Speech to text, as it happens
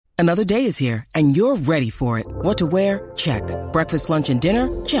Another day is here, and you're ready for it. What to wear? Check. Breakfast, lunch, and dinner?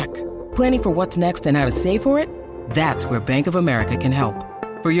 Check. Planning for what's next and how to save for it? That's where Bank of America can help.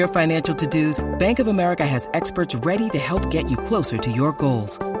 For your financial to-dos, Bank of America has experts ready to help get you closer to your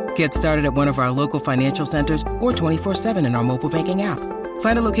goals. Get started at one of our local financial centers or 24/7 in our mobile banking app.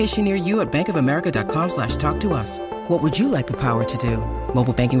 Find a location near you at bankofamerica.com/talktous. What would you like the power to do?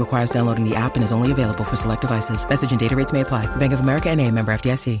 Mobile banking requires downloading the app and is only available for select devices. Message and data rates may apply. Bank of America N.A., member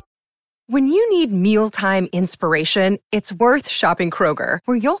FDIC. When you need mealtime inspiration, it's worth shopping Kroger,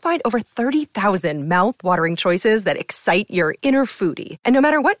 where you'll find over 30,000 mouth-watering choices that excite your inner foodie. And no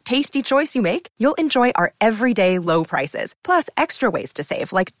matter what tasty choice you make, you'll enjoy our everyday low prices, plus extra ways to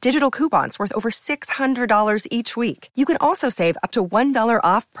save, like digital coupons worth over $600 each week. You can also save up to $1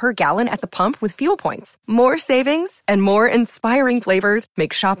 off per gallon at the pump with fuel points. More savings and more inspiring flavors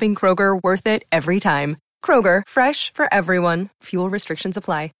make shopping Kroger worth it every time. Kroger, fresh for everyone. Fuel restrictions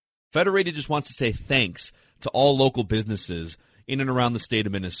apply. Federated just wants to say thanks to all local businesses in and around the state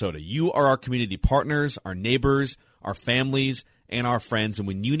of Minnesota. You are our community partners, our neighbors, our families, and our friends. And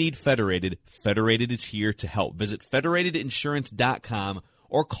when you need Federated, Federated is here to help. Visit federatedinsurance.com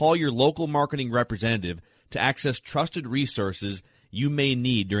or call your local marketing representative to access trusted resources you may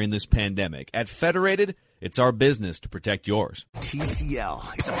need during this pandemic. At Federated, it's our business to protect yours.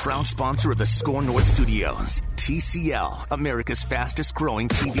 TCL is a proud sponsor of the Score North Studios. TCL, America's fastest growing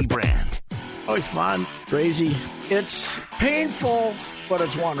TV brand. Oh, it's fun, crazy. It's painful, but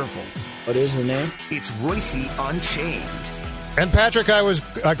it's wonderful. What is the name? It's Royce Unchained. And Patrick, I was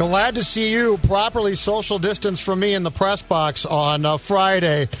glad to see you properly social distance from me in the press box on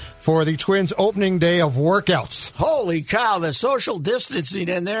Friday for the Twins' opening day of workouts. Holy cow, the social distancing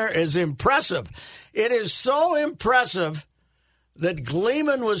in there is impressive. It is so impressive that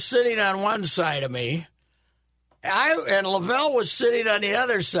Gleeman was sitting on one side of me, and Lavelle was sitting on the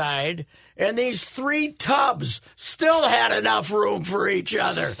other side, and these three tubs still had enough room for each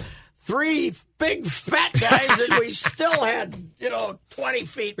other. Three big fat guys, and we still had, 20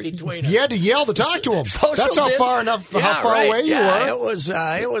 feet between us. You had to yell to talk to them. That's how far away you were. It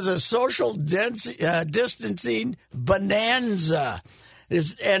was a social distancing bonanza.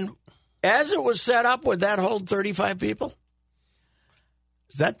 And as it was set up, would that hold 35 people?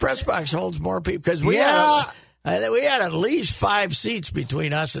 That press box holds more people because we had at least 5 seats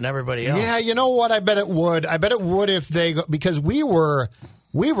between us and everybody else. Yeah, you know what? I bet it would. I bet it would if because we were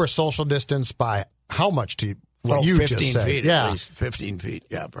social distanced by how much to what you 15 just said? Feet, yeah, at least 15 feet.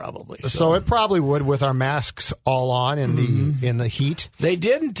 Yeah, probably. So it probably would with our masks all on in the heat. They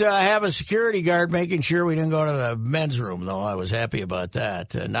didn't have a security guard making sure we didn't go to the men's room, though. I was happy about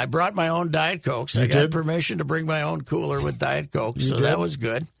that. And I brought my own Diet Cokes. I got permission to bring my own cooler with Diet Cokes, so that was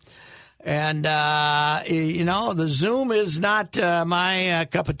good. And, the Zoom is not my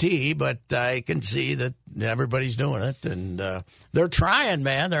cup of tea, but I can see that everybody's doing it. And they're trying,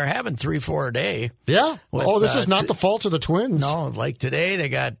 man. They're having 3-4 a day. Yeah. This is not the fault of the Twins. No, like today they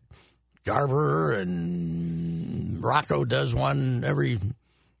got Garver and Rocco does one every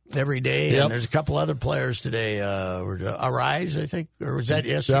day. Yep. And there's a couple other players today. Arise, I think, or was that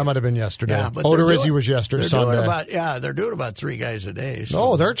yesterday? That might have been yesterday. Yeah, but Odorizzi was yesterday, Sunday. They're doing about 3 guys a day. So.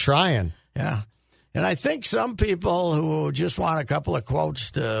 Oh, they're trying. Yeah. And I think some people who just want a couple of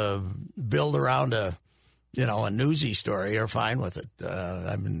quotes to build around a newsy story are fine with it.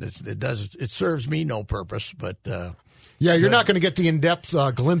 It serves me no purpose, but. Yeah, you're not going to get the in-depth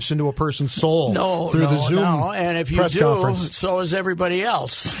glimpse into a person's soul through the Zoom and if you press do, conference. So is everybody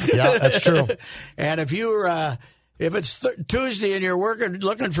else. Yeah, that's true. And if if it's Tuesday and you're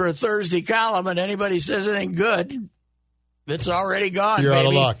looking for a Thursday column and anybody says anything good, it's already gone. You're baby. out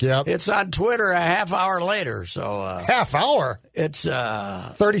of luck. Yep. It's on Twitter a half hour later. So half hour. It's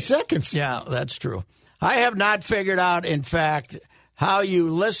 30 seconds. Yeah, that's true. I have not figured out, in fact, how you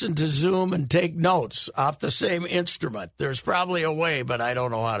listen to Zoom and take notes off the same instrument. There's probably a way, but I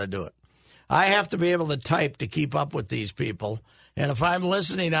don't know how to do it. I have to be able to type to keep up with these people. And if I'm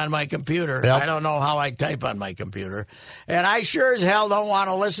listening on my computer, I don't know how I type on my computer. And I sure as hell don't want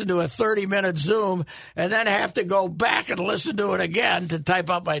to listen to a 30-minute Zoom and then have to go back and listen to it again to type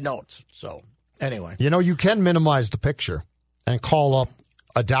up my notes. So, anyway. You can minimize the picture and call up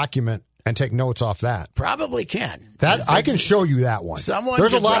a document and take notes off that. Probably can. I can show you that one.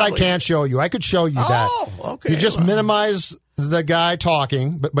 There's a lot I can't show you. I could show you that. Oh, okay. You just minimize the guy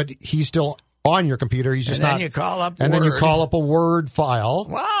talking, but he's still on your computer. He's just and then not. You call up and Word. then you call up a Word file.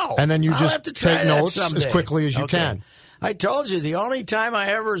 Wow. And then you I'll just take notes as quickly as you okay. can. I told you the only time I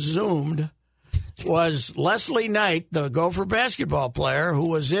ever Zoomed was Leslie Knight, the Gopher basketball player, who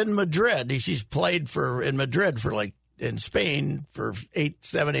was in Madrid. She's played in Madrid for like in Spain for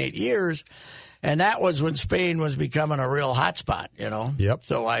 7, 8 years. And that was when Spain was becoming a real hot spot, you know. Yep.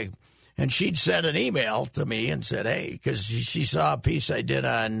 So and she'd sent an email to me and said, hey, because she saw a piece I did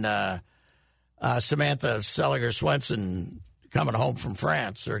on Samantha Seliger Swenson coming home from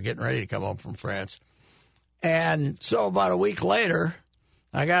France, or getting ready to come home from France. And so about a week later,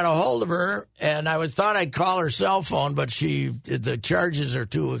 I got a hold of her, and I thought I'd call her cell phone, but the charges are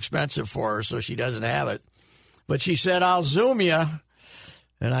too expensive for her, so she doesn't have it. But she said, I'll Zoom you.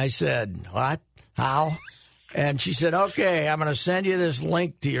 And I said, what? How? And she said, okay, I'm going to send you this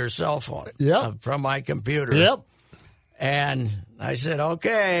link to your cell phone from my computer. Yep. And I said,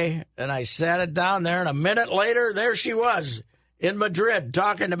 okay. And I sat it down there, and a minute later, there she was in Madrid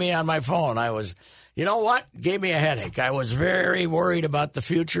talking to me on my phone. You know what? Gave me a headache. I was very worried about the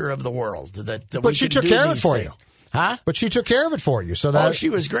future of the world. But she took care of it for you. Huh? But she took care of it for you. So she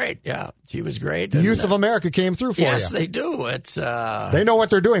was great. Yeah, she was great. The Youth of America came through for you. Yes, they do. They know what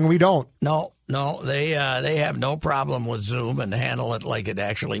they're doing. We don't. No, they have no problem with Zoom and handle it like it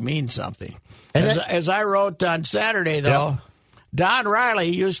actually means something. And as I wrote on Saturday, though, Don Riley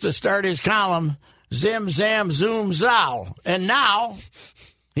used to start his column, Zim, Zam, Zoom, Zow. And now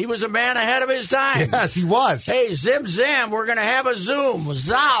he was a man ahead of his time. Yes, he was. Hey, Zim, Zam, we're going to have a Zoom.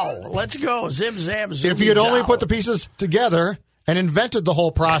 Zow. Let's go. Zim, Zam, Zoom, If he had Zow. only put the pieces together and invented the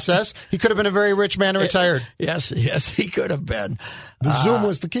whole process, he could have been a very rich man and retired. Yes, he could have been. The Zoom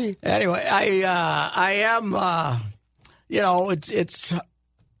was the key. Anyway, I am, it's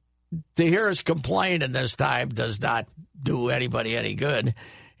to hear us complain in this time does not do anybody any good,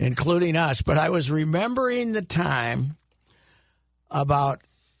 including us. But I was remembering the time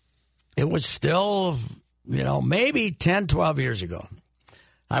it was still, maybe 10, 12 years ago.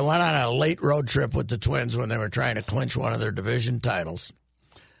 I went on a late road trip with the Twins when they were trying to clinch one of their division titles.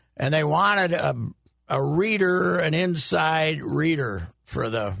 And they wanted a reader, an inside reader for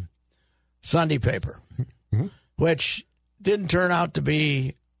the Sunday paper, which didn't turn out to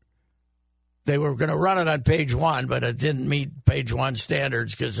be. They were going to run it on page 1, but it didn't meet page 1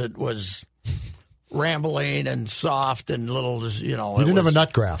 standards because it was rambling and soft and little, You didn't have a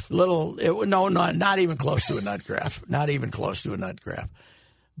nut graph. Not even close to a nut graph. Not even close to a nut graph.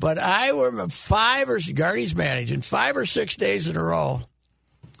 But I remember Gardy's managing 5 or 6 days in a row.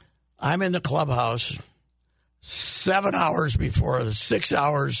 I'm in the clubhouse 6 hours before the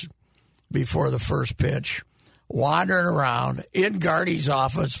first pitch, wandering around in Gardy's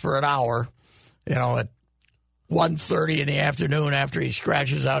office for an hour, at 1:30 in the afternoon after he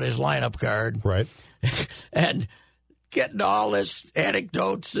scratches out his lineup card. Right. And getting all this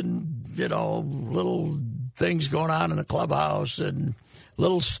anecdotes and, little things going on in the clubhouse and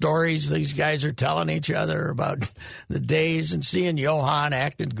little stories these guys are telling each other about the days, and seeing Johan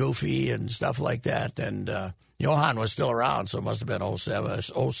acting goofy and stuff like that. And Johan was still around, so it must have been 07,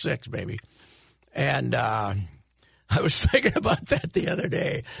 06 maybe. And I was thinking about that the other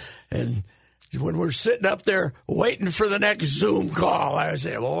day. And when we're sitting up there waiting for the next Zoom call, I was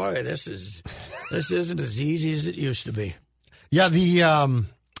saying, boy, this isn't as easy as it used to be. Yeah, the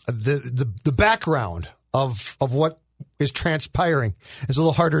background of what is transpiring is a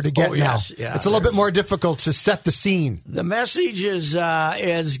little harder to get now. Yeah, it's a little bit more difficult to set the scene. The message is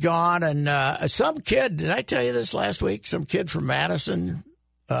gone, and some kid, did I tell you this last week? Some kid from Madison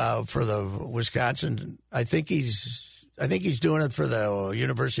for the Wisconsin, I think he's doing it for the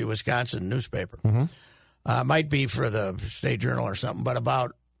University of Wisconsin newspaper. Mm-hmm. Might be for the State Journal or something, but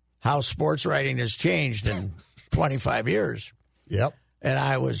about how sports writing has changed in 25 years. Yep. And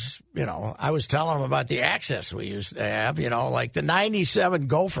I was telling them about the access we used to have, like the 97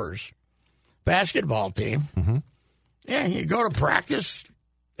 Gophers basketball team. Mm-hmm. Yeah, you go to practice.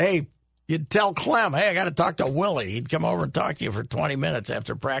 Hey, you'd tell Clem, hey, I got to talk to Willie. He'd come over and talk to you for 20 minutes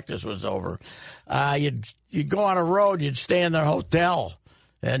after practice was over. You'd go on a road. You'd stay in the hotel,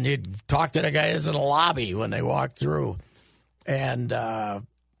 and you'd talk to the guys in the lobby when they walked through. And,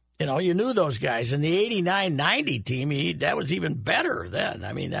 you knew those guys. And the 89-90 team, that was even better then.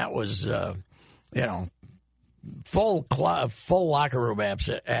 I mean, that was, full locker room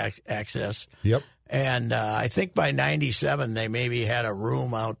access. Yep. And I think by 97 they maybe had a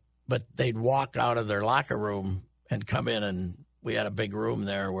room out, but they'd walk out of their locker room and come in, and we had a big room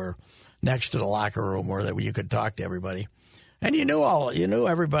there where next to the locker room where you could talk to everybody. And you knew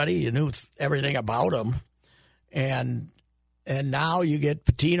everybody, you knew everything about them. And now you get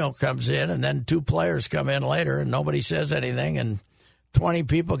Patino comes in, and then 2 players come in later, and nobody says anything, and 20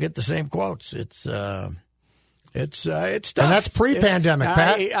 people get the same quotes. It's tough. And that's pre-pandemic,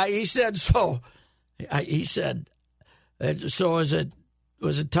 Pat. He said so. He said, so was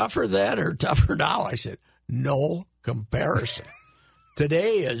it tougher then or tougher now? I said, no comparison.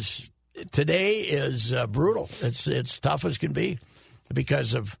 Today is brutal. It's tough as can be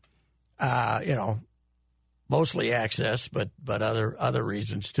because of mostly access, but other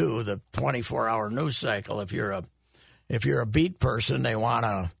reasons too. The 24-hour news cycle. If you're a beat person, they want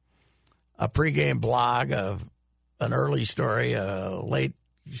a pregame blog, an early story, a late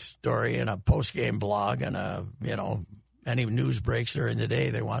story, and a postgame blog, and any news breaks during the day.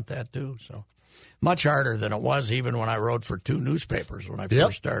 They want that too. So much harder than it was even when I wrote for 2 newspapers when I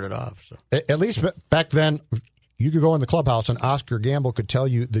first started off. So at least back then, you could go in the clubhouse and Oscar Gamble could tell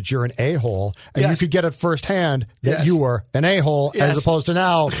you that you're an a-hole, and you could get it firsthand that you were an a-hole, as opposed to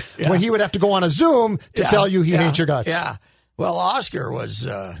now when he would have to go on a Zoom to tell you he hates your guts. Yeah. Well, Oscar was,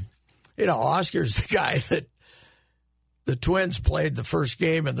 Oscar's the guy that the Twins played the first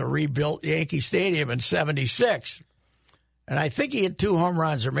game in the rebuilt Yankee Stadium in '76. And I think he had 2 home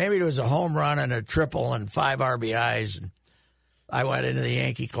runs, or maybe it was a home run and a triple and 5 RBIs. And I went into the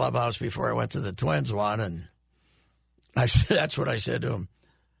Yankee clubhouse before I went to the Twins one, and that's what I said to him.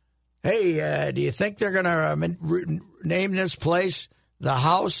 Hey, do you think they're going to name this place the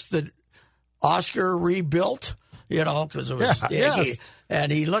house that Oscar rebuilt? Because it was Yankee. Yes.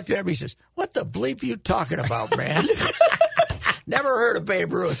 And he looked at me and says, "What the bleep you talking about, man?" Never heard of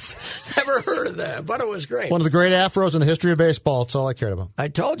Babe Ruth. Never heard of that, but it was great. One of the great afros in the history of baseball. That's all I cared about. I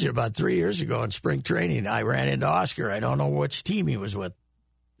told you about 3 years ago in spring training, I ran into Oscar. I don't know which team he was with.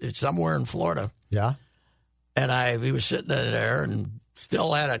 It's somewhere in Florida. Yeah. And he was sitting there and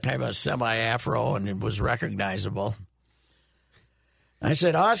still had a kind of a semi-afro and it was recognizable. I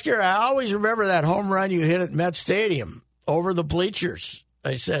said, "Oscar, I always remember that home run you hit at Met Stadium over the bleachers."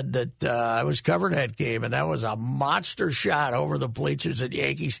 I said that I was covering that game, and that was a monster shot over the bleachers at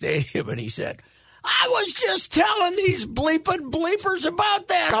Yankee Stadium. And he said, "I was just telling these bleepers about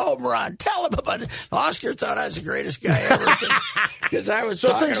that home run. Tell them about it." Oscar thought I was the greatest guy ever. Because I was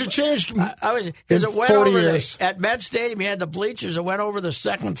so things have changed. Because it went over at Met Stadium. You had the bleachers. It went over the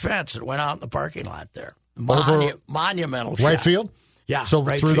second fence. It went out in the parking lot there. Monumental shot. Right field. Yeah, so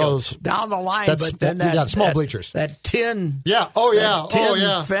right through field. Those down the line, but then small bleachers, that tin,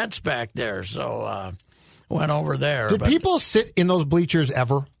 fence back there. So went over there. Did people sit in those bleachers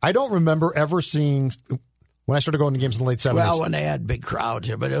ever? I don't remember ever seeing when I started going to games in the late 70s. Well, when they had big crowds,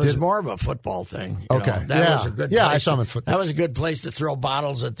 but it was more of a football thing. Okay, that was a good. I saw them in football. That was a good place to throw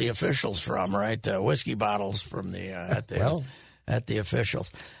bottles at the officials from, right? Whiskey bottles from the at the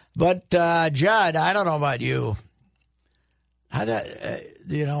officials. But Judd, I don't know about you. How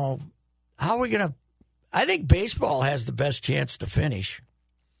are we going to? I think baseball has the best chance to finish,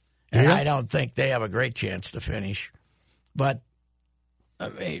 and I don't think they have a great chance to finish. But I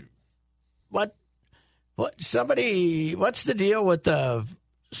mean, what's the deal with the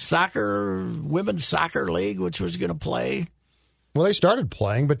women's soccer league, which was going to play? Well, they started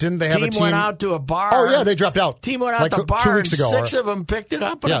playing, but didn't they have a team? Went out to a bar. Oh yeah, they dropped out. Team went out to a bar 2 weeks ago. 6 of them picked it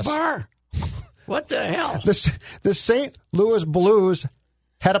up at a bar. What the hell? The St. Louis Blues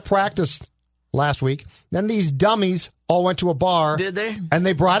had a practice last week. Then these dummies all went to a bar. Did they? And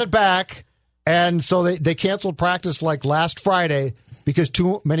they brought it back. And so they canceled practice like last Friday because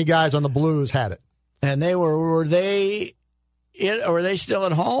too many guys on the Blues had it. And they were they still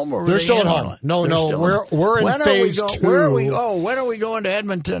at home? Or they're still at home. No, we're in phase 2. When are we going to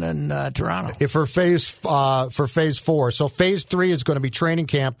Edmonton and Toronto? For phase 4. So phase 3 is going to be training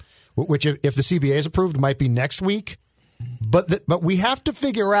camp, which if the CBA is approved might be next week. But we have to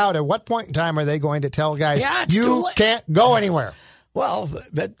figure out at what point in time are they going to tell guys you can't go anywhere. Well,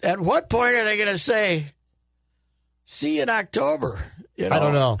 but at what point are they going to say, "See you in October"? I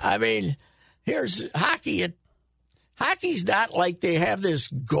don't know. I mean, here's hockey. Hockey's not like they have this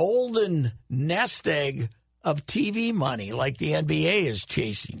golden nest egg of TV money like the NBA is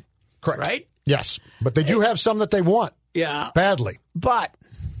chasing. Correct. Right? Yes, but they do have some that they want. Yeah, badly. But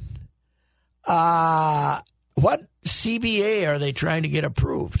what CBA are they trying to get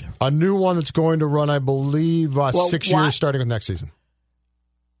approved? A new one that's going to run, I believe, 6 years starting with next season.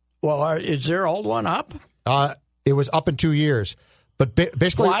 Well, is their old one up? It was up in 2 years. But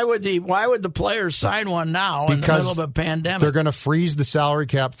basically, why would the players sign one now in the middle of a pandemic? They're going to freeze the salary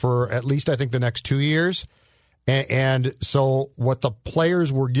cap for at least, I think, the next 2 years. And so what the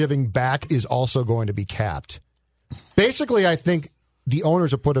players were giving back is also going to be capped. Basically, I think the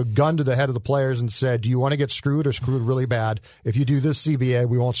owners have put a gun to the head of the players and said, "Do you want to get screwed or screwed really bad? If you do this CBA,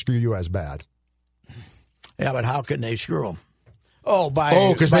 we won't screw you as bad." Yeah, but how can they screw them? By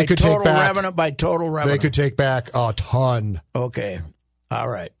total revenue. They could take back a ton. Okay. All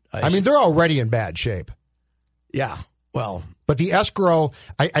right. I mean, they're already in bad shape. Yeah. Well, But the escrow,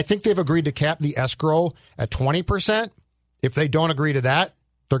 I think they've agreed to cap the escrow at 20%. If they don't agree to that,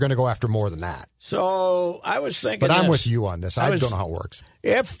 they're going to go after more than that. So I was thinking. But I'm with you on this. I don't know how it works.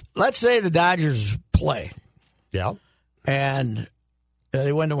 If, let's say, the Dodgers play. Yeah. And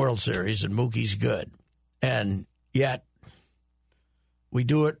they win the World Series, and Mookie's good. And yet, we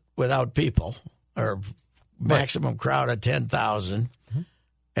do it without people, or maximum crowd of 10,000,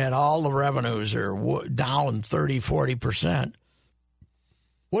 and all the revenues are down 30, 40%.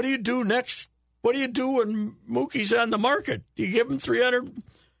 What do you do next? What do you do when Mookie's on the market? Do you give him 300?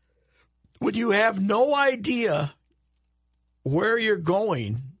 Would you have no idea where you're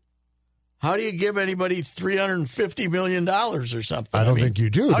going? How do you give anybody $350 million or something? I don't think you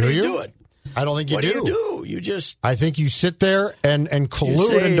do. How do you you do it? I don't think you do. What do you do? You just. I think you sit there and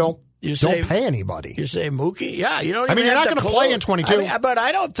collude and don't pay anybody. You say Mookie? Yeah, you don't. Even you're have not going to play in 22. But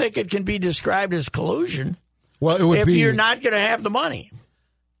I don't think it can be described as collusion. Well, it would if be, you're not going to have the money.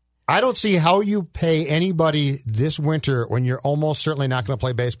 I don't see how you pay anybody this winter when you're almost certainly not going to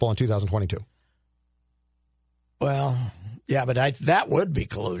play baseball in 2022. Well, yeah, but that would be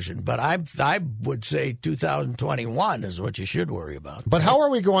collusion. But I would say 2021 is what you should worry about. But how are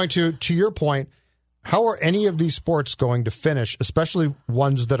we going to your point, how are any of these sports going to finish, especially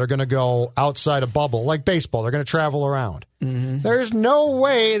ones that are going to go outside a bubble, like baseball? They're going to travel around. Mm-hmm. There's no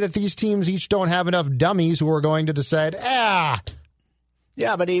way that these teams each don't have enough dummies who are going to decide,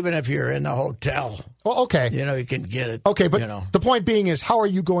 Yeah, but even if you're in the hotel, well, okay, you can get it. Okay, but the point being is, how are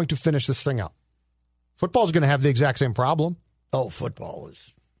you going to finish this thing up? Football is going to have the exact same problem. Oh, football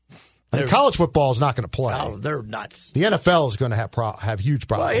is. And college football is not going to play. Oh, they're nuts. The NFL is going to have huge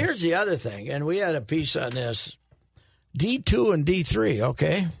problems. Well, here's the other thing, and we had a piece on this. D2 and D3,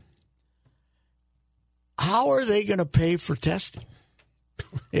 okay? How are they going to pay for testing?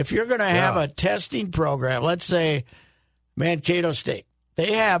 If you're going to have a testing program, let's say Mankato State,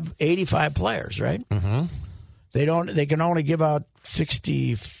 they have 85 players, right? Mm-hmm. They can only give out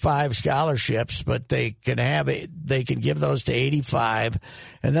 65 scholarships, but they can give those to 85,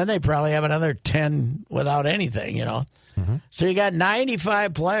 and then they probably have another 10 without anything, Mm-hmm. So you got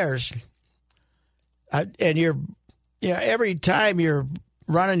 95 players, and every time you're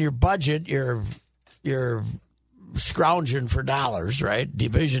running your budget, you're scrounging for dollars, right?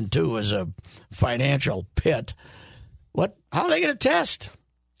 Division II is a financial pit. How are they going to test?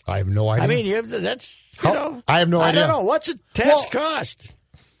 I have no idea. I mean, that's. I have no idea. I don't know. What's a test cost?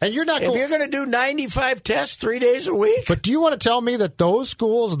 And you're not. If you're going to do 95 tests 3 days a week. But do you want to tell me that those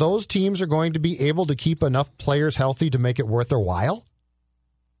schools, those teams are going to be able to keep enough players healthy to make it worth their while?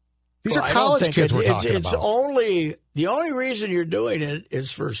 These are college kids we're talking about. The only reason you're doing it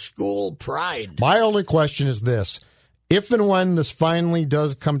is for school pride. My only question is this. If and when this finally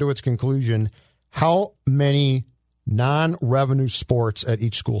does come to its conclusion, how many non-revenue sports at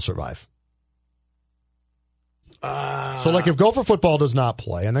each school survive? So, if Gopher football does not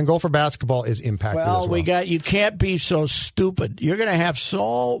play, and then Gopher basketball is impacted as well. You can't be so stupid. You're going to have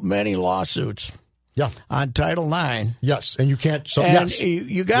so many lawsuits. Yeah. On Title IX. Yes, and you can't. So and yes,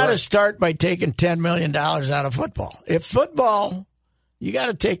 you got to start by taking $10 million out of football. If football, you got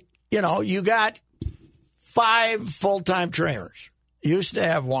to take. You got 5 full-time trainers. You used to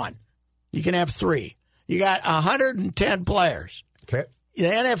have 1. You can have 3. You got 110 players. Okay. The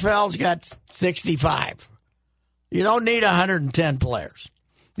NFL's got 65. You don't need 110 players.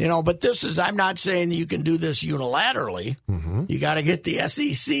 But I'm not saying that you can do this unilaterally. Mm-hmm. You got to get the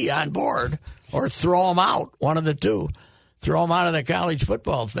SEC on board or throw them out, one of the two. Throw them out of the college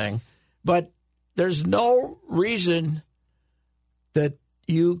football thing. But there's no reason that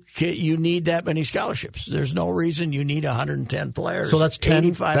you need that many scholarships. There's no reason you need 110 players. So that's 10.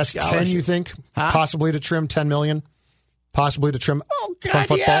 85 that's 10, you think? Huh? Possibly to trim 10 million? Possibly to trim from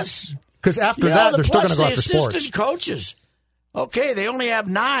football? Yes. Because after that, they're still going to go after sports. Assistant coaches. Okay, they only have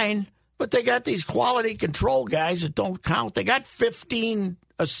 9, but they got these quality control guys that don't count. They got 15,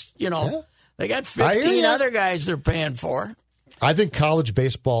 they got 15 other guys they're paying for. I think college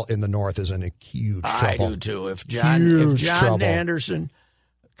baseball in the North is in a huge trouble. I do, too. If John Anderson,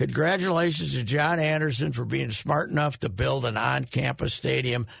 congratulations to John Anderson for being smart enough to build an on-campus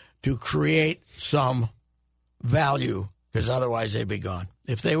stadium to create some value, because otherwise they'd be gone.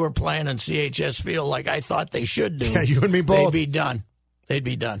 If they were playing in CHS Field like I thought they should do, you and me both, they'd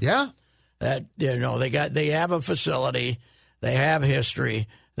be done. Yeah. They have a facility, they have history,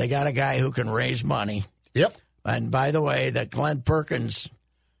 they got a guy who can raise money. Yep. And by the way, that Glenn Perkins,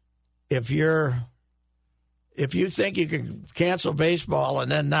 if you think you can cancel baseball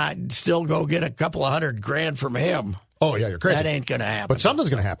and then not still go get a couple of $100,000 from him, oh yeah, you're crazy. That ain't going to happen. But something's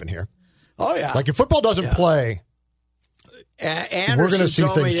going to happen here. Oh yeah. Like if football doesn't play. Anderson see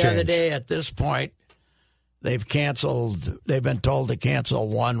told me things the other change. day at this point, they've been told to cancel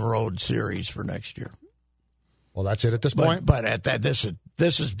one road series for next year. Well, that's it at this point? But at that, this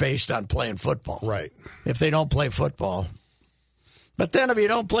is based on playing football. Right. If they don't play football. But then if you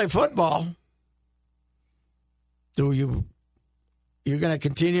don't play football, you're going to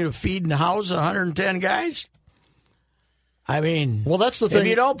continue to feed and house 110 guys? I mean, well, that's the thing. If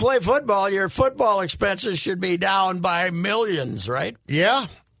you don't play football, your football expenses should be down by millions, right? Yeah.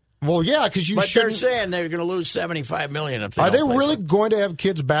 Well, yeah, because you But shouldn't. they're saying they're going to lose $75 million if they Are don't they play really football. going to have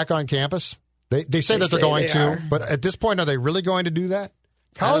kids back on campus? They say that they're say going they to, are. but at this point, are they really going to do that?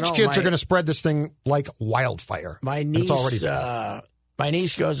 I don't College know. kids are going to spread this thing like wildfire. My And niece, it's already bad. my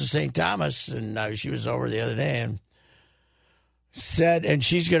niece goes to St. Thomas, and she was over the other day and said, and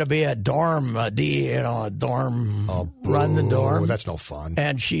she's going to be a dorm run the dorm. Oh, that's no fun.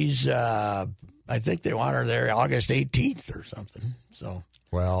 And she's, I think they want her there August 18th or something. So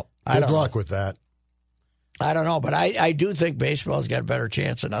Well, I good don't luck know. with that. I don't know, but I do think baseball's got a better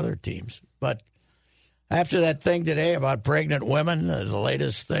chance than other teams. But after that thing today about pregnant women, the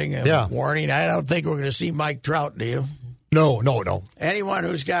latest thing, warning, I don't think we're going to see Mike Trout, do you? No. Anyone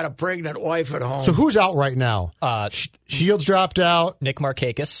who's got a pregnant wife at home. So who's out right now? Shields dropped out Nick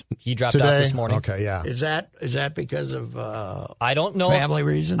Markakis. He dropped today. out this morning. Okay, yeah. Is that because of I don't know family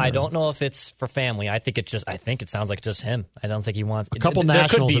reason? I don't know if it's for family. I think it sounds like just him. I don't think he wants A couple there could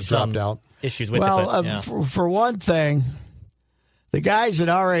nationals be have some dropped out. issues with well, it. But, yeah. for one thing, the guys that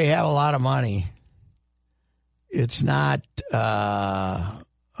already have a lot of money, it's not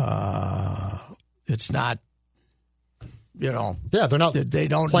Yeah, they're not they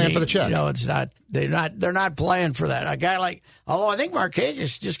don't playing need, for the check. it's not they're not playing for that. A guy like, although I think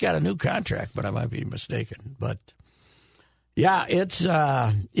Markakis just got a new contract, but I might be mistaken. But yeah, it's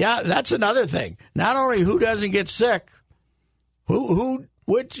that's another thing. Not only who doesn't get sick,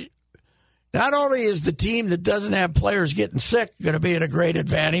 which not only is the team that doesn't have players getting sick going to be at a great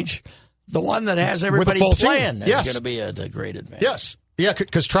advantage, the one that has everybody full team. playing is Yes. going to be at a great advantage. Yes. Yeah,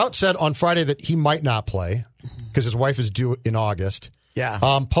 because Trout said on Friday that he might not play because his wife is due in August. Yeah.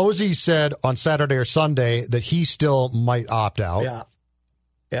 Posey said on Saturday or Sunday that he still might opt out. Yeah.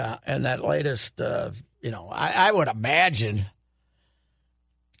 Yeah. And that latest, I would imagine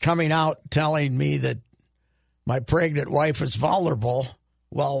coming out telling me that my pregnant wife is vulnerable.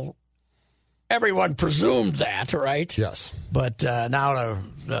 Well, everyone presumed that, right? Yes. But now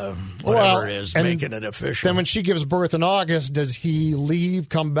whatever it is, and making it official. Then when she gives birth in August, does he leave,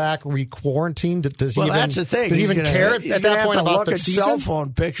 come back, re-quarantine? Does he that's the thing. Does he He's even gonna, care he's at gonna that have point to about look the at season? cell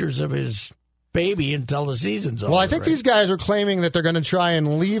phone pictures of his baby until the season's over. Well, I think right? these guys are claiming that they're going to try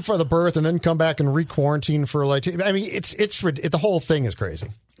and leave for the birth and then come back and re-quarantine for I mean, the whole thing is crazy.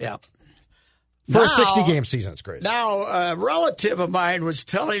 Yeah. For a 60-game season, it's crazy. Now, a relative of mine was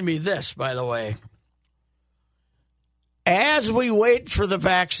telling me this, by the way. As we wait for the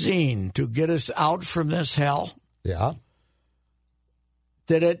vaccine to get us out from this hell, Yeah.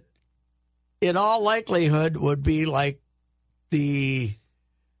 that it, in all likelihood, would be like the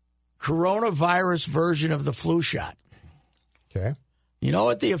coronavirus version of the flu shot. Okay. You know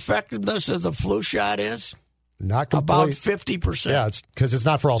what the effectiveness of the flu shot is? Not complete. About 50%. Yeah, it's because it's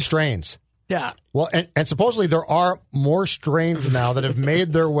not for all strains. Yeah. Well, and supposedly there are more strains now that have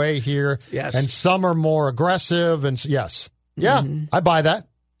made their way here. Yes. And some are more aggressive. And yes. Yeah, I buy that.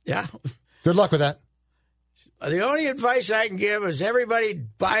 Yeah. Good luck with that. The only advice I can give is everybody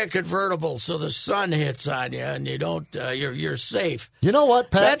buy a convertible so the sun hits on you and you don't. You're safe. You know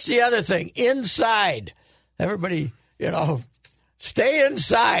what, Pat? That's the other thing. Inside, everybody, stay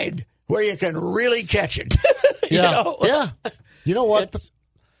inside where you can really catch it. Yeah. Yeah. You know what?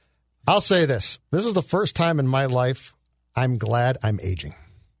 I'll say this. This is the first time in my life I'm glad I'm aging.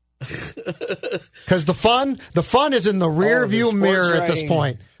 Because the fun is in the rear view sports mirror at this writing.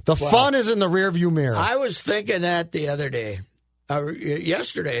 point. The fun is in the rear view mirror. I was thinking that the other day,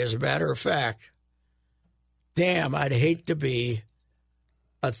 yesterday, as a matter of fact. Damn, I'd hate to be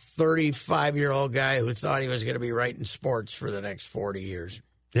a 35-year-old guy who thought he was going to be writing sports for the next 40 years.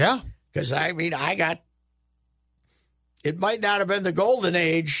 Yeah. Because, it might not have been the golden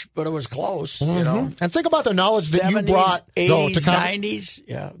age, but it was close, And think about the knowledge that 70s, you brought 80s, to 90s.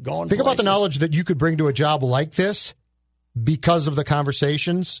 Yeah, going Think about the places. knowledge that you could bring to a job like this because of the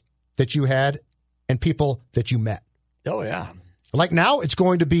conversations that you had and people that you met. Oh, yeah. Like now, it's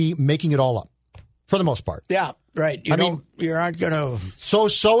going to be making it all up for the most part. Yeah, right. You aren't going to.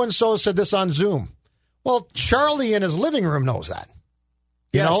 So-and-so said this on Zoom. Well, Charlie in his living room knows that.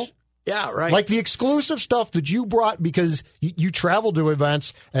 You know? Yeah, right. Like the exclusive stuff that you brought because you traveled to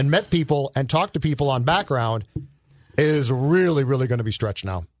events and met people and talked to people on background. is really, really going to be stretched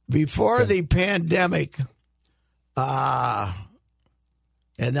now. Before the pandemic, and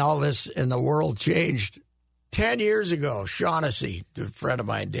all this in the world changed, 10 years ago, Shaughnessy, a friend of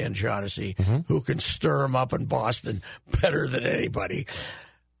mine, Dan Shaughnessy, who can stir him up in Boston better than anybody.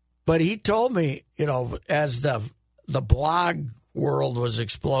 But he told me, as the blog world was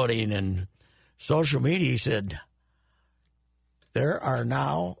exploding and social media, he said, there are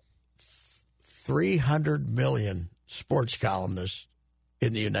now 300 million sports columnists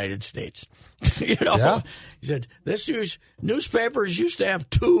in the United States. Yeah. He said, newspapers used to have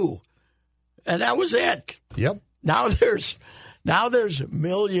 2, and that was it. Yep. Now there's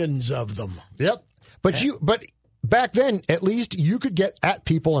millions of them. Yep. But back then, at least you could get at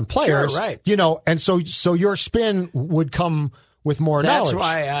people and players. Sure, right. And so your spin would come with more knowledge. That's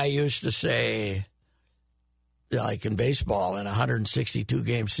why I used to say, like in baseball, in a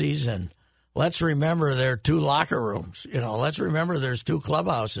 162-game season, let's remember there are 2 locker rooms. Let's remember there's 2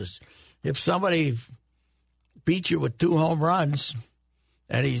 clubhouses. If somebody beats you with 2 home runs,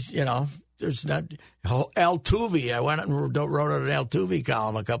 and he's, there's not Altuve. I went and wrote an Altuve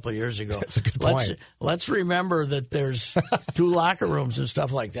column a couple of years ago. That's a good point. Let's remember that there's 2 locker rooms and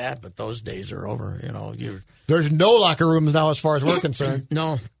stuff like that, but those days are over. There's no locker rooms now, as far as we're concerned.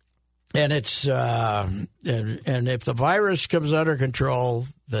 No. And it's and if the virus comes under control,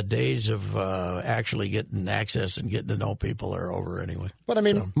 the days of actually getting access and getting to know people are over anyway. But I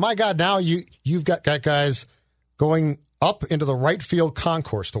mean, my God, now you've got guys going up into the right field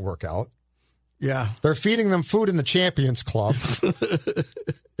concourse to work out. Yeah, they're feeding them food in the Champions Club.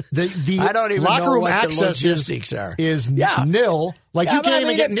 The I don't even locker know room what access the logistics are. Is nil. You can't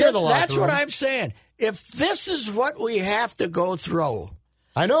even get near the locker room. That's what I'm saying. If this is what we have to go through.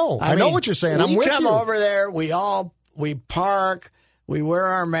 I know. I know what you're saying. I'm with you. We come over there. We park. We wear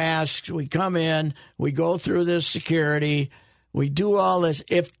our masks. We come in. We go through this security. We do all this.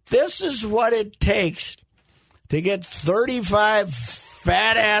 If this is what it takes to get 35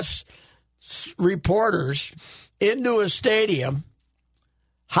 fat-ass reporters into a stadium,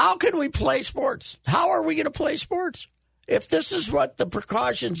 how can we play sports? How are we going to play sports? If this is what the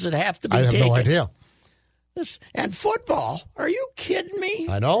precautions that have to be taken. I have no idea. And football, are you kidding me?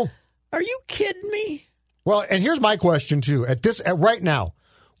 I know. Are you kidding me? Well, and here's my question, too. Right now,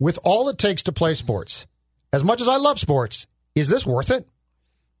 with all it takes to play sports, as much as I love sports, is this worth it?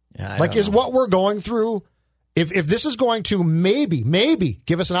 Yeah, is what we're going through, if this is going to maybe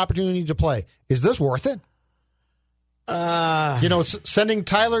give us an opportunity to play, is this worth it? Sending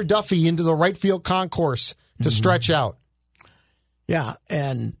Tyler Duffy into the right field concourse to stretch out. Yeah,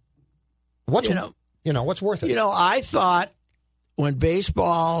 and what's worth it? I thought when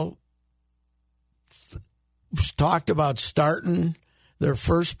baseball talked about starting their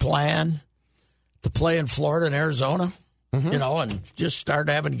first plan to play in Florida and Arizona, and just start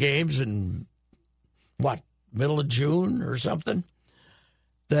having games in, middle of June or something,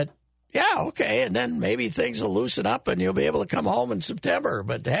 that, and then maybe things will loosen up and you'll be able to come home in September.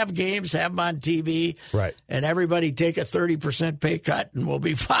 But to have games, have them on TV, right, and everybody take a 30% pay cut and we'll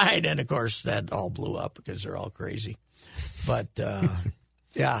be fine. And, of course, that all blew up because they're all crazy. But,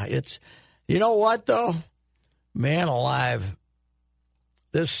 it's – you know what, though? Man alive,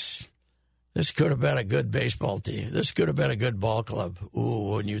 this could have been a good baseball team. This could have been a good ball club.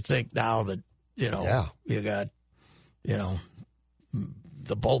 Ooh, when you think now that, you got,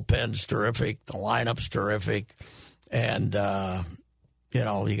 the bullpen's terrific, the lineup's terrific, and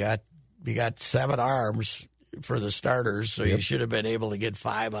you got 7 arms for the starters, so you should have been able to get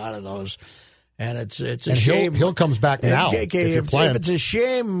 5 out of those. And it's a shame. Hill comes back now. If it's a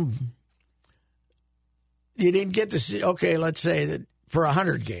shame you didn't get to see. Okay, let's say that for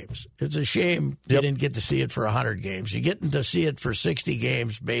 100 games, it's a shame you didn't get to see it for 100 games. You getting to see it for 60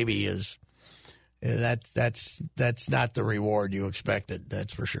 games, maybe is. That's not the reward you expected.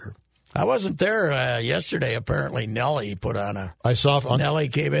 That's for sure. I wasn't there yesterday. Apparently, Nelly put on a. I saw. Nelly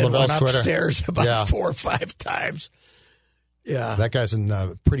came in, went upstairs about 4 or 5 times. Yeah, that guy's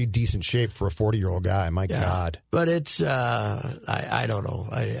in pretty decent shape for a 40-year-old guy. My God. But it's I don't know.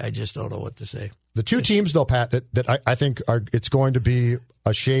 I just don't know what to say. The 2 teams, though, Pat, that I think it's going to be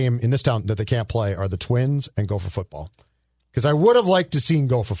a shame in this town that they can't play are the Twins and Gopher football. Because I would have liked to see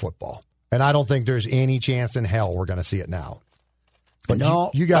Gopher football. And I don't think there's any chance in hell we're going to see it now. But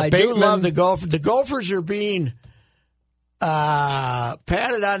no, you got I Bateman. do love the Gophers. The Gophers are being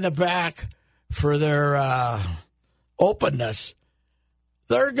patted on the back for their openness.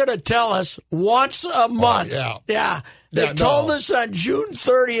 They're going to tell us once a month. They told us on June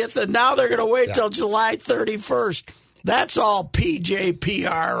 30th, and now they're going to wait till July 31st. That's all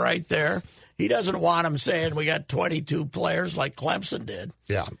PJPR right there. He doesn't want them saying we got 22 players like Clemson did.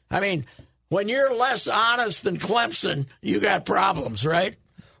 Yeah. I mean, when you're less honest than Clemson, you got problems, right?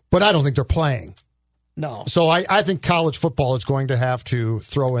 But I don't think they're playing. No. So I think college football is going to have to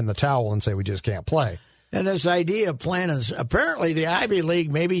throw in the towel and say we just can't play. And this idea of playing is apparently the Ivy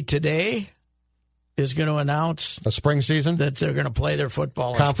League, maybe today, is going to announce A spring season? that they're going to play their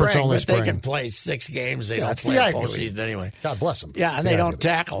football in Conference spring, only but they spring. can play 6 games. They don't it's play the Ivy postseason League. anyway. God bless them. Yeah, and they don't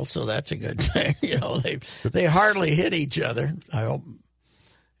tackle, so that's a good thing. You know, they hardly hit each other. I hope,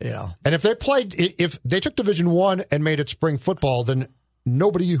 you know. And if they took Division I and made it spring football, then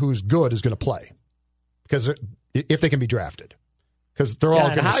nobody who's good is going to play. Because if they can be drafted. Because they're all Yeah,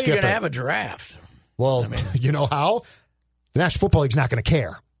 going and to how are skip you going to it. have a draft? Well, you know how? The National Football League's not going to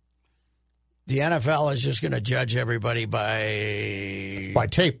care. The NFL is just going to judge everybody by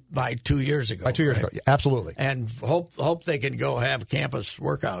tape. by 2 years ago. By 2 years right? ago. Absolutely. And hope they can go have campus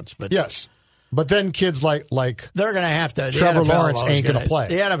workouts. But Yes. But then kids like they're going to have to. Trevor the NFL Lawrence is ain't gonna play.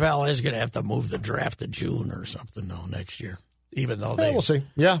 The NFL is going to have to move the draft to June or something though next year. Even though we'll see.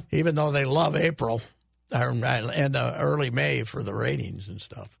 Yeah. Even though they love April and early May for the ratings and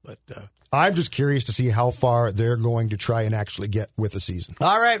stuff, but. I'm just curious to see how far they're going to try and actually get with the season.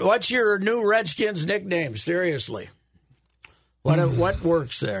 All right, what's your new Redskins nickname? Seriously, what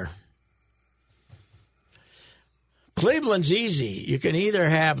works there? Cleveland's easy. You can either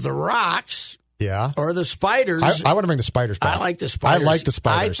have the Rocks, Yeah. or the Spiders. I want to bring the Spiders back. I like the Spiders. I like the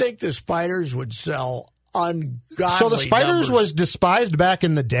Spiders. I think the Spiders would sell ungodly. So the Spiders numbers. was despised back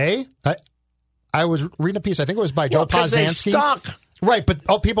in the day. I was reading a piece. I think it was by Joe Well, 'cause they Posnanski. stunk. Right,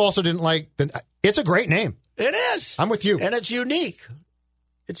 but people also didn't like. It's a great name. It is. I'm with you. And it's unique.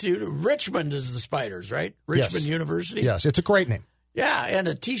 Richmond is the Spiders, right? Richmond University. Yes, it's a great name. Yeah, and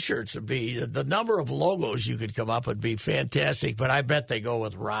the T-shirts would be the number of logos you could come up would be fantastic. But I bet they go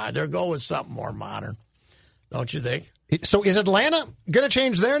with They'll go with something more modern, don't you think? So is Atlanta going to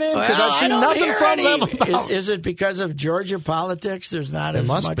change their name? Because Well, I've seen I don't nothing hear from any. them about. Is it because of Georgia politics? There's not as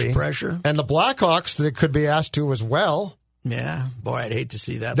must much be. pressure. And the Blackhawks that could be asked to as well. Yeah, boy, I'd hate to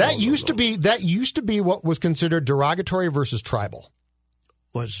see that. That logo used go. to be what was considered derogatory versus tribal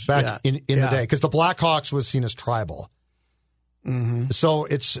was back in the yeah. day, because the Blackhawks was seen as tribal. Mm-hmm. So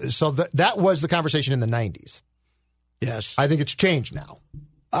that was the conversation in the 90s. Yes, I think it's changed now.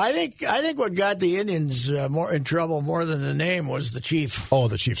 I think what got the Indians more in trouble more than the name was the Chief. Oh,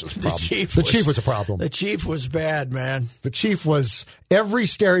 the Chiefs was a problem. The Chief was a problem. The Chief was bad, man. The Chief was every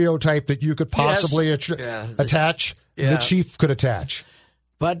stereotype that you could possibly attach. Yeah. The Chief could attach.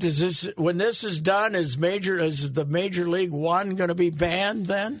 But when this is done, is the Major League One going to be banned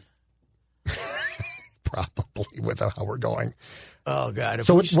then? Probably with how we're going. Oh God!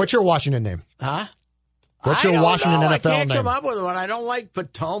 So what's your Washington name? Huh? What's your Washington NFL I can't name? come up with one. I don't like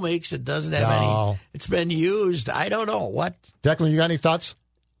Potomac's. It doesn't have any. It's been used. I don't know what. Declan, you got any thoughts?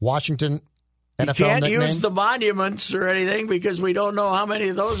 Washington NFL You can't nickname? use the monuments or anything because we don't know how many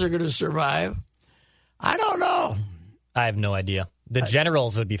of those are going to survive. I don't know. I have no idea. The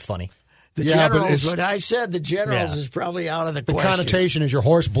Generals would be funny. The Yeah, but Generals, it's- but I said the Generals is probably out of the The question. connotation is your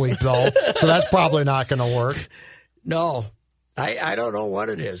horse bleep, though, so that's probably not going to work. No, I don't know what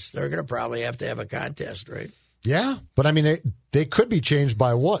it is. They're going to probably have to have a contest, right? Yeah, but I mean, they could be changed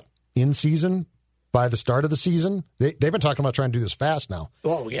by what? In season? By the start of the season? They've been talking about trying to do this fast now.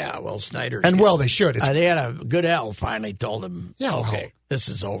 Oh, yeah. Well, Snyder. And well, they should. They had a Goodell finally told him, Yeah, okay, well. this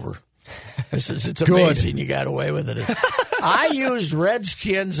is over. It's Good. amazing you got away with it. I used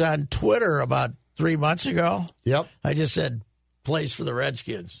Redskins on Twitter about 3 months ago. Yep. I just said, place for the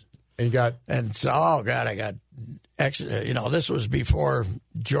Redskins. And you got And so, oh, God, I got, this was before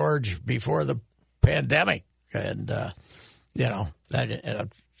the pandemic. And,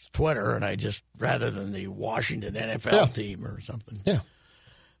 Twitter, and I just, rather than the Washington NFL team or something. Yeah.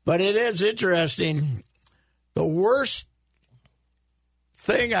 But it is interesting. The worst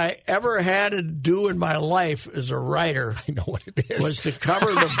thing I ever had to do in my life as a writer I know what it is. was to cover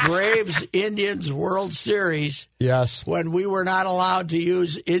the Braves Indians World Series Yes. when we were not allowed to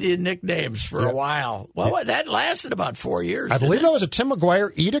use Indian nicknames for a while. Well, that lasted about 4 years. I believe didn't that was a Tim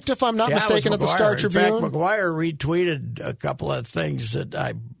McGuire edict, if I'm not it? mistaken, Yeah, at the it was Star McGuire. Tribune. In fact, McGuire retweeted a couple of things that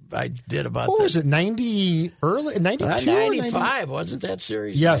I did about What that. was it, 90, early, 92 or 95, wasn't that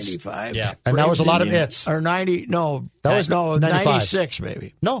series? Yes. 95? Yeah. And that was a lot of Braves hits. Or 90, no. That was 95. 96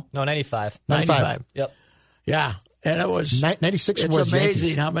 maybe. No, No, 95. 95. Yep. Yeah. And it was 96 it's was amazing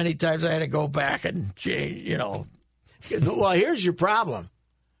Yankees. how many times I had to go back and change, Well, here's your problem.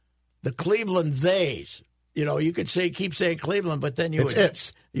 The Cleveland theys. You could keep saying Cleveland, but then you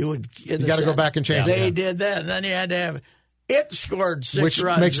You got to go back and change They it. did that, and then you had to have It scored 6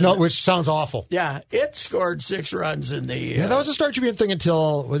 runs. Which sounds awful. Yeah, it scored 6 runs in the. Yeah, that was a Star Tribune thing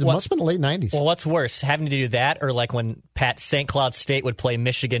until it must have been the late 90s. Well, what's worse, having to do that or like when St. Cloud State would play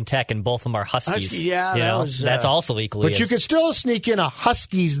Michigan Tech and both of them are Huskies? Yeah, that's also equally. But you could still sneak in a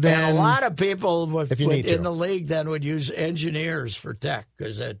Huskies then. And a lot of people in the league then would use engineers for Tech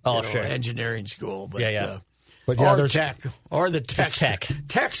because engineering school. But, But yeah, or Tech. Or the Tech.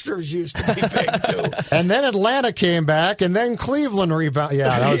 Texters used to be big, too. And then Atlanta came back, and then Cleveland rebounded.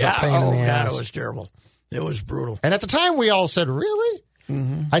 Yeah, that was a pain in the ass. God, it was terrible. It was brutal. And at the time, we all said, really?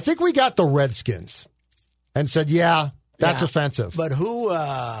 Mm-hmm. I think we got the Redskins and said, that's offensive. But who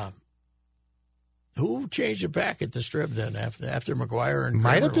changed it back at the Strip then after McGuire and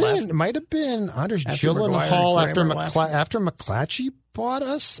Kramer left? Might have been Anders Gyllenhaal after McClatchy bought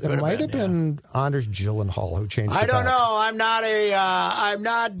us. It might have been Anders Gyllenhaal who changed it back. I don't know. I'm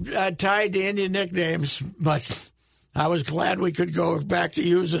not tied to Indian nicknames, but I was glad we could go back to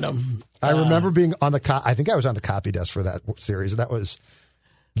using them. I remember being on I think I was on the copy desk for that series. That was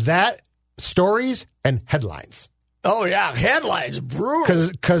stories and headlines. Oh, yeah, headlines,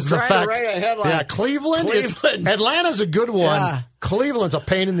 brutal. Because the fact, to write a headline. Yeah, Cleveland. Atlanta's a good one. Yeah. Cleveland's a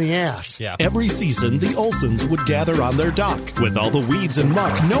pain in the ass. Yeah. Every season, the Olsons would gather on their dock. With all the weeds and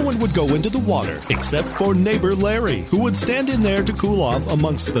muck, no one would go into the water, except for neighbor Larry, who would stand in there to cool off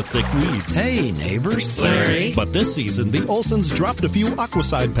amongst the thick weeds. Hey, neighbors. Larry. But this season, the Olsons dropped a few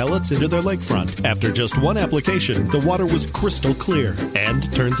Aquacide pellets into their lakefront. After just one application, the water was crystal clear.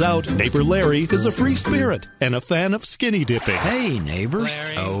 And turns out, neighbor Larry is a free spirit and a fan of skinny dipping. Hey, neighbors.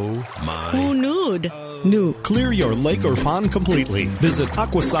 Larry. Oh, my. Who knew? New. Clear your lake or pond completely. Visit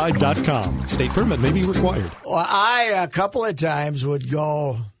Aquacide.com. State permit may be required. Well, I, a couple of times, would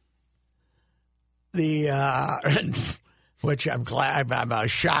go which I'm glad, I'm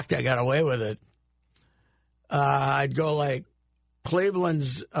shocked I got away with it. I'd go like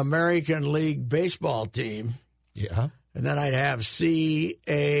Cleveland's American League baseball team. Yeah. And then I'd have CALBT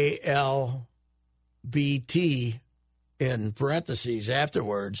in parentheses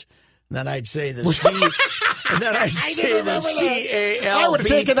afterwards. And then I'd say the C. And then I'd say the CALBT. I would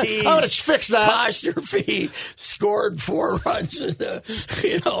have fixed that. Apostrophe scored 4 runs. They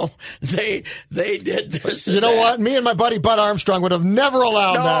did this. You know what? Me and my buddy Bud Armstrong would have never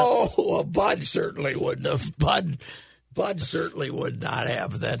allowed that. No, Bud certainly wouldn't have. Bud certainly would not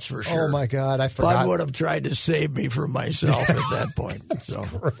have. That's for sure. Oh my God, I forgot. Bud would have tried to save me from myself at that point. So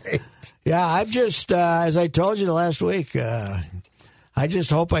great. Yeah, I'm just as I told you last week. I just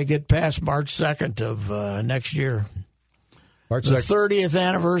hope I get past March 2nd of next year. March the 2nd. 30th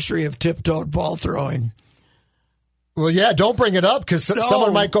anniversary of tip-toed ball throwing. Well, yeah, don't bring it up because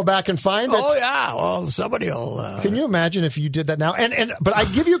someone might go back and find it. Oh, yeah. Well, somebody will. Can you imagine if you did that now? But I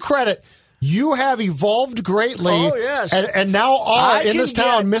give you credit. You have evolved greatly. Oh, yes. And now are, in this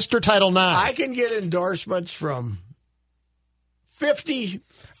town, Mr. Title IX. I can get endorsements from 50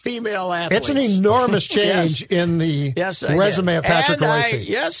 female athletes. It's an enormous change in the resume of Patrick Royce.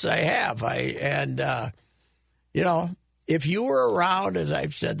 Yes, I have. If you were around, as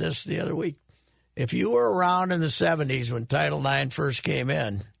I've said this the other week, if you were around in the 70s when Title IX first came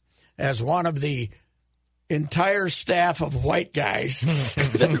in, as one of the entire staff of white guys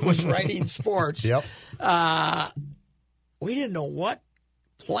that was writing sports, yep. We didn't know what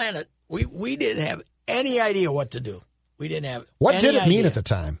planet. We didn't have any idea what to do. We didn't have. What did it mean idea. at the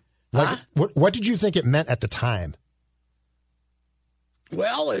time? Like, what did you think it meant at the time?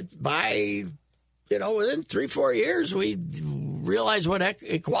 Well, within 3-4 years, we realized what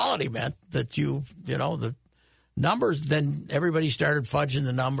equality meant. That the numbers. Then everybody started fudging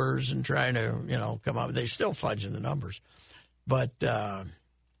the numbers and trying to come up. They're still fudging the numbers, but I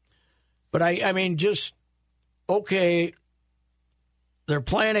mean, just okay. They're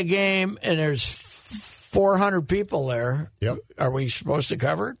playing a game and there's 400 people there. Yep. Are we supposed to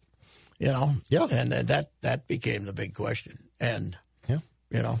cover it? Yeah. And that became the big question. And, yeah.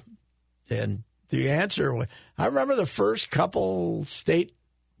 And the answer, I remember the first couple state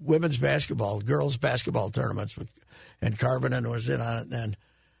women's basketball, girls basketball tournaments, and Carbonen was in on it. And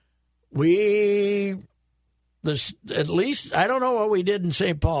at least, I don't know what we did in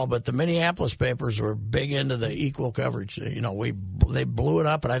St. Paul, but the Minneapolis papers were big into the equal coverage. They blew it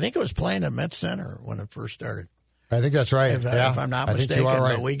up, and I think it was playing at Met Center when it first started. I think that's right. If I'm not I mistaken, think you are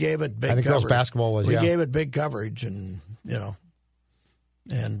right. But we gave it big I think coverage. girls basketball was, We gave it big coverage, and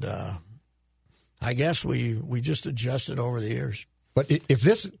I guess we just adjusted over the years. But if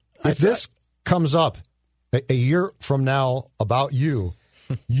this comes up a year from now about you,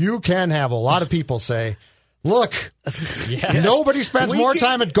 you can have a lot of people say, Look, Yes. nobody spends more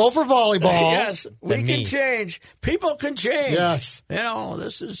time at Gopher volleyball. Yes, we than can me. change. People can change. Yes. You know,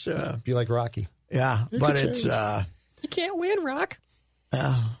 this is, Be like Rocky. yeah, You but can it's, change. You can't win, Rock.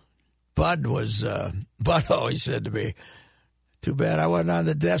 Bud always said to me, too bad I wasn't on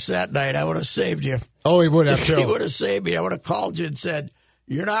the desk that night. I would have saved you. Oh, he would have He too. would have saved me. I would have called you and said,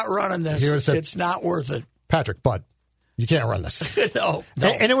 you're not running this. He would have said- It's not worth it. Patrick, Bud, you can't run this. no.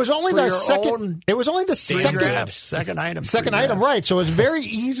 And it was only For the your second. own It was only the second graphs, second item. second three item, graphs. right? So it's very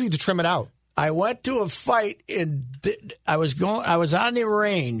easy to trim it out. I went to a fight I was on the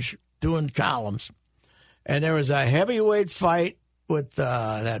range doing columns, and there was a heavyweight fight with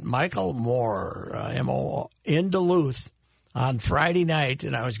that Michael Moore, MO, in Duluth on Friday night,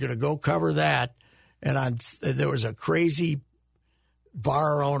 and I was going to go cover that. And there was a crazy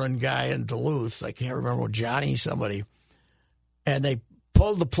bar owning guy in Duluth. I can't remember, Johnny somebody, and they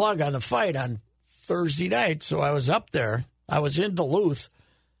pulled the plug on the fight on Thursday night. So I was up there. I was in Duluth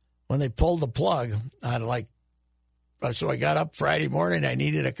when they pulled the plug on so I got up Friday morning. I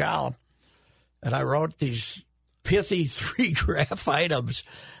needed a column, and I wrote these pithy 3-graph items.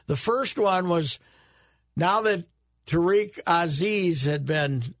 The first one was, now that Tariq Aziz had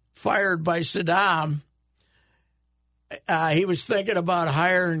been fired by Saddam, he was thinking about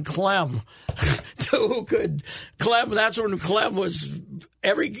hiring Clem, who could Clem. That's when Clem was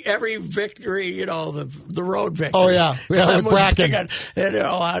every victory, the road victory. Oh yeah, Clem with was Bracken. picking,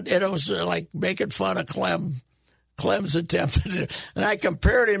 and it was like making fun of Clem's attempt, and I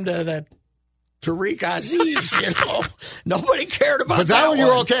compared him to that Tariq Aziz. Nobody cared about But that one you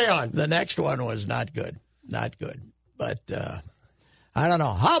were one. okay on. The next one was not good, but I don't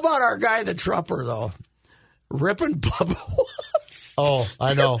know. How about our guy, the Trumper, though? Ripping Bubba Wallace. Oh,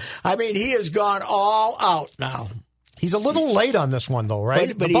 I know. I mean, he has gone all out now. He's a little late on this one, though, right?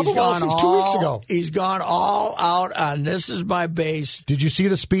 But The he's Bubba Wallace gone is 2 weeks ago. He's gone all out on this is my base Did you see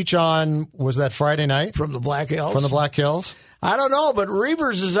the speech was that Friday night? from the Black Hills. From the Black Hills? I don't know, but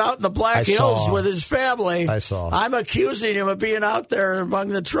Reavers is out in the Black I Hills saw. with his family. I saw. I'm accusing him of being out there among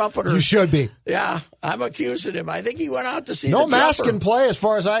the trumpeters. You should be. Yeah, I'm accusing him. I think he went out to see No the mask trumper. in play, as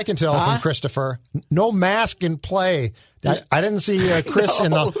far as I can tell from Christopher. No mask in play. I didn't see Chris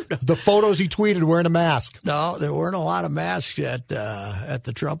in the photos he tweeted wearing a mask. No, there weren't a lot of masks at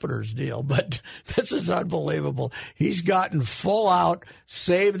the trumpeters deal, but this is unbelievable. He's gotten full out,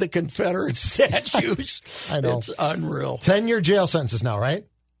 save the Confederate statues. I know. It's unreal. 10-year jail sentences now, right?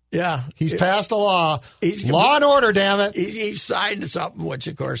 Yeah. He's passed a law. He's- Law and order, damn it. He signed something, which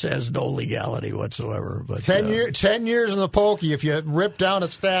of course has no legality whatsoever. But 10 years in the pokey if you rip down a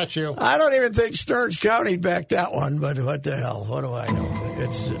statue. I don't even think Stearns County backed that one. But what the hell? What do I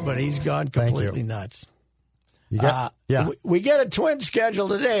know? But he's gone completely nuts. You got, yeah. We get a twin schedule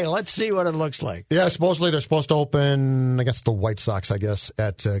today. Let's see what it looks like. Yeah, supposedly they're supposed to open against the White Sox, I guess,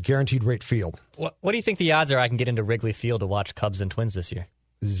 at Guaranteed Rate Field. What do you think the odds are I can get into Wrigley Field to watch Cubs and Twins this year?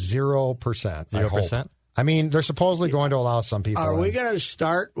 0%. 0%? I mean, they're supposedly going to allow some people. Are in. we going to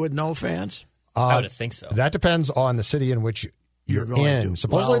start with no fans? I would think so. That depends on the city in which you're going in. to.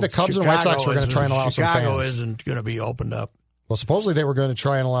 Supposedly Well, the Cubs and White Sox were going to try and allow some fans. Chicago isn't going to be opened up. Well, supposedly they were going to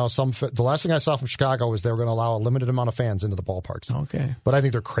try and allow some. The last thing I saw from Chicago was they were going to allow a limited amount of fans into the ballparks. Okay. But I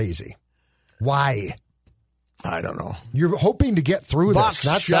think they're crazy. Why? I don't know. You're hoping to get through Bucks this,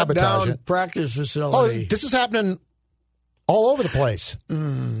 not shut sabotage down it. practice Oh, facility. this is happening all over the place.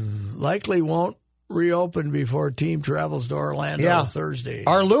 Likely won't reopen before team travels to Orlando Thursday.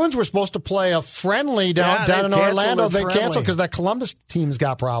 Our Loons were supposed to play a friendly down they in canceled Orlando. their They friendly. canceled because that Columbus team's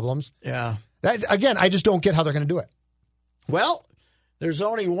got problems. Yeah. Again, I just don't get how they're going to do it. Well, there's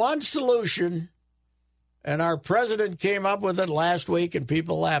only one solution, and our president came up with it last week, and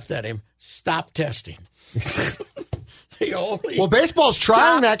people laughed at him. Stop testing. Well, baseball's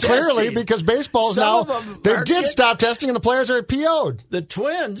trying that Stop clearly testing. because baseball's Some now of them they are did getting- stop testing and the players are PO'd. The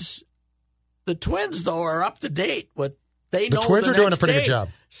Twins though are up to date with they The know Twins the are doing next a pretty good day. job.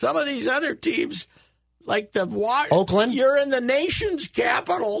 Some of these other teams, like the Oakland? you're in the nation's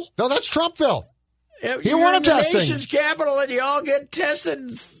capital. No, that's Trumpville. You're He wanted in the testing. nation's capital, and you all get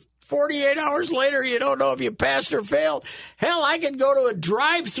tested. 48 hours later, you don't know if you passed or failed. Hell, I could go to a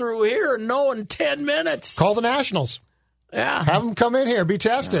drive-through here and know in 10 minutes. Call the Nationals. Yeah. Have them come in here, be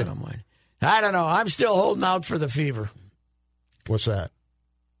tested. I don't know. I'm still holding out for the fever. What's that?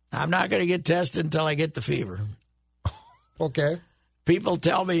 I'm not going to get tested until I get the fever. Okay. People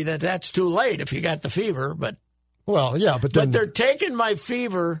tell me that that's too late if you got the fever, but Well, yeah, but then they're taking my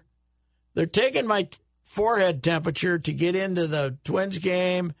fever. They're taking my forehead temperature to get into the Twins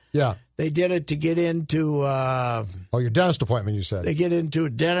game. yeah. They did it to get into Oh, your dentist appointment, you said. they get into a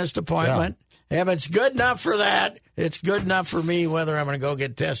dentist appointment, If it's good enough for that, it's good enough for me whether I'm going to go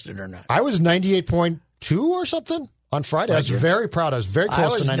get tested or not. I was 98.2 or something on Friday. I was very proud. I was very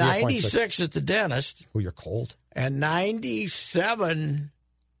close to 98.6. I was 96 at the dentist. Oh, you're cold. And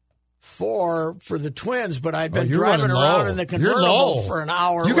 97.4 for the Twins, but I'd been you're driving running around low. in the You're convertible low. for an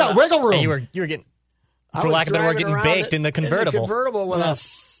hour. You got wiggle room. And you were getting, for lack of a better word, getting baked in the convertible. In the convertible with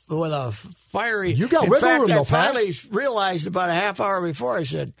a fiery. You got in wiggle fact, room, though, I Pat. finally realized about a half hour before, I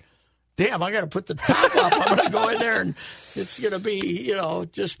said, damn, I got to put the top up. I'm going to go in there, and it's going to be,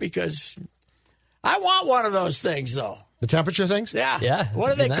 just because. I want one of those things, though. The temperature things? Yeah.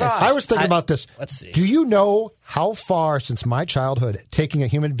 What do they nice. cost? I was thinking about this. Let's see. Do you know how far since my childhood taking a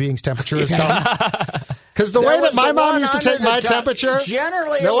human being's temperature has come? Because the way that my mom used to take my temperature,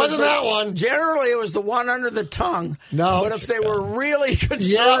 generally there wasn't that one. Generally, it was the one under the tongue. No. But if they were really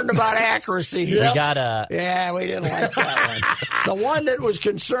concerned about accuracy, We got we didn't like that one. The one that was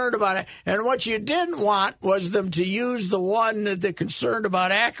concerned about it. And what you didn't want was them to use the one that they're concerned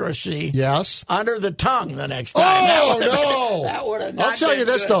about accuracy Yes. under the tongue the next time. Oh, no. That would have not I'll tell you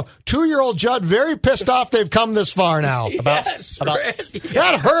been this, good. though. 2-year-old Judd, very pissed off they've come this far now. Yes, right.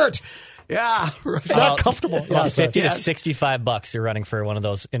 That hurt. Yeah. It's not comfortable. About Yeah, $50 to Yes. $65 you're running for one of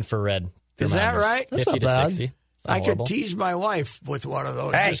those infrared. Is that thermometers. right? That's 50 not to bad. 60. I Not could horrible. tease my wife with one of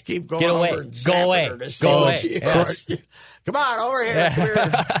those. Hey, Just keep going get away. over and Go zapping away. her to see Go what away. she Yes. is. Come on, over here. Come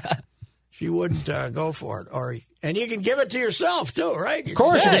here. She wouldn't go for it. And you can give it to yourself, too, right? Of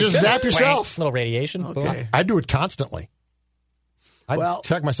course, you can just zap yourself. A little radiation. Boom. Okay. I do it constantly. I Well-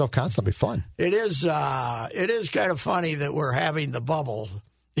 check myself constantly. Fun. It is kind of funny that we're having the bubble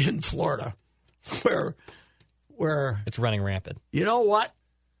in Florida where It's running rampant. you know what?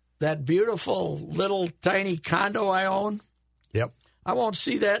 That beautiful little tiny condo I own, Yep. I won't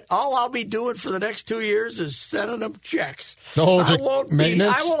see that. All I'll be doing for the next 2 years is sending them checks. Oh, I the won't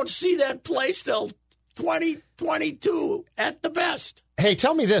maintenance? I won't see that place till 2022 at the best. Hey,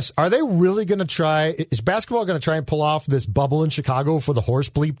 tell me this. Are they really going to try? Is basketball going to try and pull off this bubble in Chicago for the horse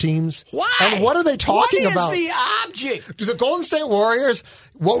bleep teams? Why? And what are they talking about? What is the object? To the Golden State Warriors,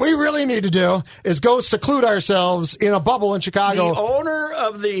 what we really need to do is go seclude ourselves in a bubble in Chicago. The owner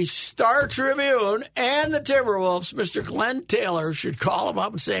of the Star Tribune and the Timberwolves, Mr. Glenn Taylor, should call him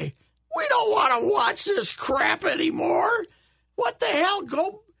up and say, we don't want to watch this crap anymore. What the hell?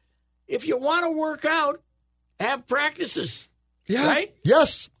 Go. If you want to work out, have practices. Yeah. Right?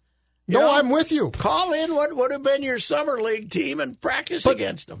 Yes. You No, know, I'm with you. Call in what would have been your summer league team and practice But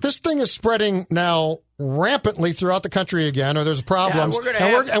against them. this thing is spreading now rampantly throughout the country again, or there's problems. we're gonna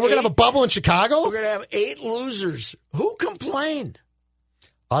and we're have going to have a bubble in Chicago? We're going to have 8 losers. Who complained?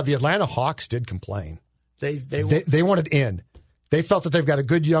 The Atlanta Hawks did complain. They wanted in. They felt that they've got a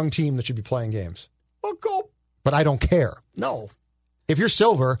good young team that should be playing games. well, go. But I don't care. No. If you're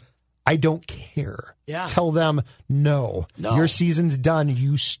Silver, I don't care. Yeah. Tell them no. No. Your season's done.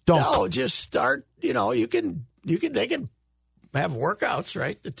 You stunk. No, just start. They can have workouts,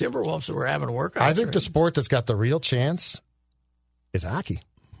 right? The Timberwolves were having workouts. I think right? the sport that's got the real chance is hockey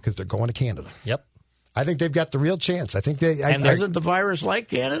because they're going to Canada. Yep. I think they've got the real chance. I think they. And Doesn't the virus like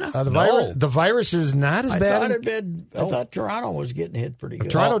Canada? The virus is not as I bad. thought I thought Toronto was getting hit pretty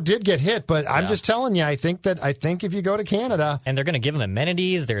good. Toronto did get hit, but I'm just telling you. I think if you go to Canada, And they're going to give them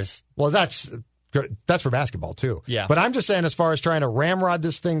amenities. that's good. That's for basketball too. Yeah. But I'm just saying, as far as trying to ramrod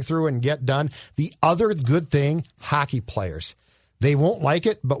this thing through and get done, the other good thing, hockey players. They won't like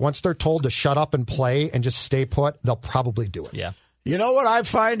it, but once they're told to shut up and play and just stay put, they'll probably do it. Yeah. You know what I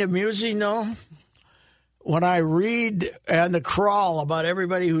find amusing, though? When I read and the crawl about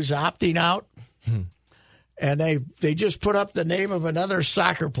everybody who's opting out, and they just put up the name of another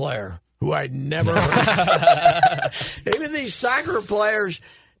soccer player who I'd never heard of. Even these soccer players,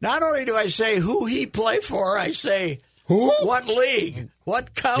 not only do I say who he play for, I say who, what league,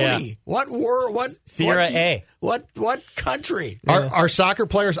 what county, what world, what Sierra what, A. What country. Are soccer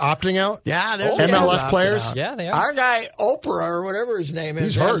players opting out? Yeah, there's MLS opting players. out. Yeah, they are. Our guy Oprah or whatever his name is,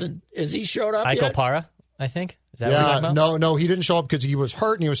 He's hurt. Is he showed up Ike yet? Opara, I think. Is that what you're talking about? No, he didn't show up because he was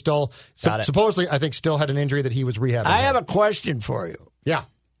hurt and he was still Got it. supposedly, I think, still had an injury that he was rehabbing. I have a question for you. Yeah.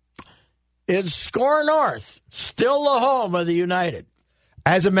 Is Score North still the home of the United?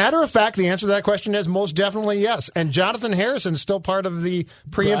 As a matter of fact, the answer to that question is most definitely yes. And Jonathan Harrison's still part of the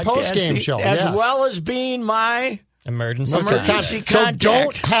pre and post game show, as yes. well as being my Emergency Emergency contact. So contact.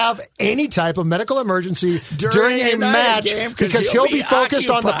 don't have any type of medical emergency during a United match game, because he'll be focused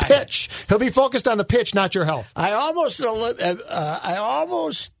on the occupied. pitch. He'll be focused on the pitch, not your health. I almost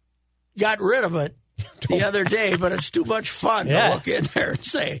got rid of it the other day, but it's too much fun Yeah. to look in there and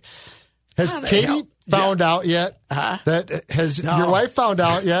say, Has Katie found out yet? Huh? Has your wife found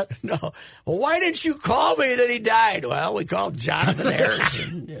out yet? No. Well, why didn't you call me that he died? Well, we called Jonathan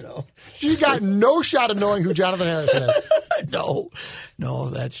Harrison, She got no shot of knowing who Jonathan Harrison is. No,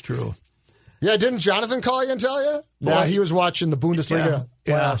 that's true. Yeah, didn't Jonathan call you and tell you? Yeah, he was watching the Bundesliga.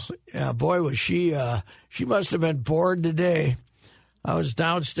 Yeah. Boy, was she. She must have been bored today. I was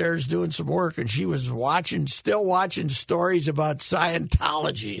downstairs doing some work, and she was still watching stories about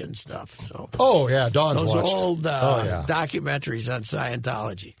Scientology and stuff. So, Dawn's those watched. old documentaries on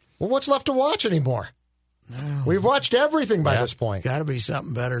Scientology. Well, what's left to watch anymore? We've watched everything by this point. Got to be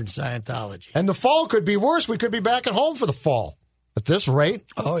something better than Scientology. And the fall could be worse. We could be back at home for the fall. At this rate.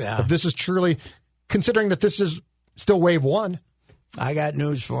 Oh, yeah. If this is truly, considering that this is still wave 1. I got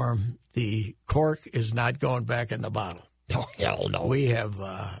news for him. The cork is not going back in the bottle. Oh, hell no. We have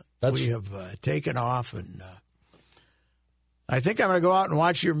taken off, and I think I'm going to go out and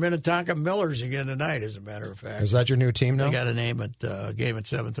watch your Minnetonka Millers again tonight, as a matter of fact. Is that your new team now? They got a name at game at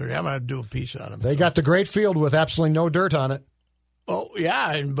 7:30. I'm going to do a piece on them. They got the great field with absolutely no dirt on it. Oh,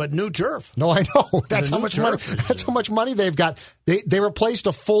 yeah, but new turf. No, I know. That's how much money. That's how much money they've got. They replaced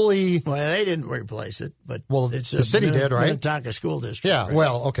a fully. Well, they didn't replace it, but it's the city did, right? Minnetonka School District. Yeah. Right?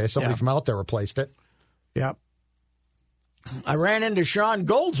 Well, okay. Somebody from out there replaced it. Yep. I ran into Sean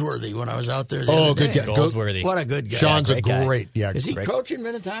Goldsworthy when I was out there the other day. Good guy. Goldsworthy. What a good guy. Sean's great guy. Is he coaching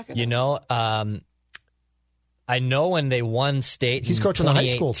Minnetonka? I know when they won state. He's coaching the high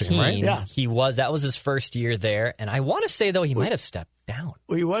school team, right? Yeah. He was. That was his first year there, and I want to say though he might have stepped down.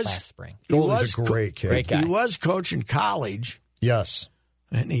 Well, he was last spring. Goldie's a great kid. Great guy. He was coaching college. Yes.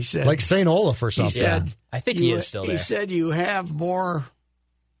 And he said, like St. Olaf or something. He said, I think he is still there. He said you have more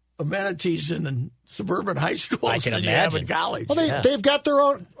amenities in the suburban high schools than you have in college. Well, they've got their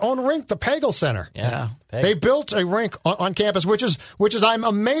own rink, the Pagel Center. Yeah. They built a rink on campus, which is I'm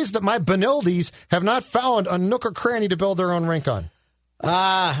amazed that my Benildis have not found a nook or cranny to build their own rink on.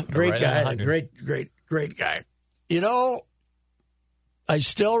 Great guy. Great guy. I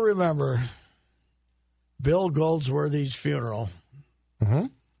still remember Bill Goldsworthy's funeral. Mm-hmm.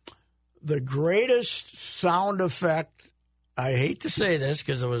 The greatest sound effect, I hate to say this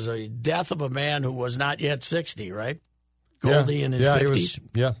because it was a death of a man who was not yet 60, right? Goldie in his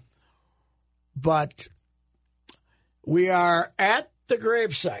 50s. But we are at the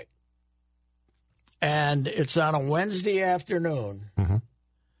gravesite, and it's on a Wednesday afternoon, mm-hmm.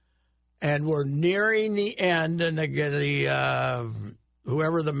 and we're nearing the end, and the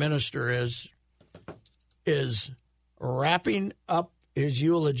whoever the minister is wrapping up his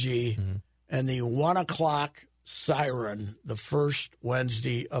eulogy, mm-hmm. and the 1:00 siren, the first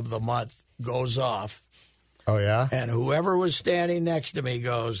Wednesday of the month, goes off. Oh, yeah? And whoever was standing next to me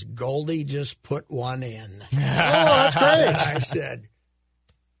goes, Goldie just put one in. Oh, that's great. And I said,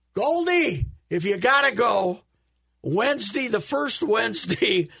 Goldie, if you got to go, Wednesday, the first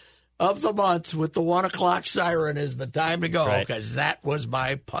Wednesday of the month with the 1:00 siren is the time to go, because that was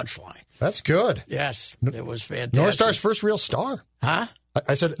my punchline. That's good. Yes, it was fantastic. North Star's first real star. Huh?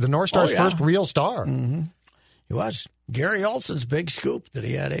 I said the North Star's first real star. Mm-hmm. He was. Gary Olson's big scoop that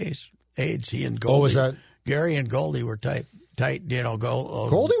he had AIDS. He and Goldie. Oh, was that? Gary and Goldie were tight.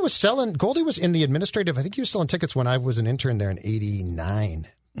 Goldie was in the administrative. I think he was selling tickets when I was an intern there in '89,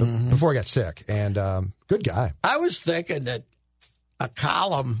 before I got sick. And good guy. I was thinking that a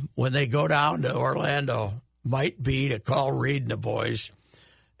column when they go down to Orlando might be to call Reed and the boys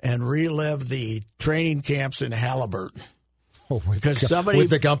and relive the training camps in Halliburton. Oh, with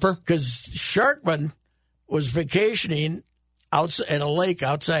the Gumper? Because Sharkman was vacationing in a lake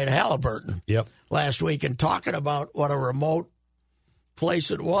outside Halliburton last week and talking about what a remote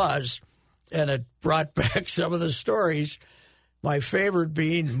place it was, and it brought back some of the stories. My favorite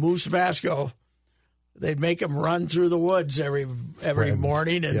being Moose Vasco. They'd make him run through the woods every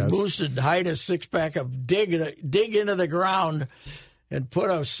morning, and Moose would hide a six-pack of dig into the ground and put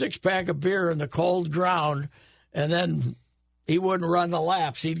a six-pack of beer in the cold ground, and then he wouldn't run the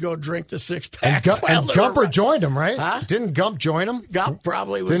laps. He'd go drink the six-pack. And Gumper joined him, right? Huh? Didn't Gump join him? Gump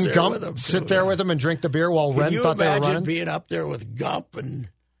probably was there with him. Sit there with him and drink the beer while Ren thought they were running? Can you imagine being up there with Gump and...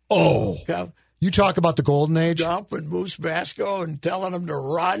 You talk about the golden age? Gump and Moose Vasco and telling him to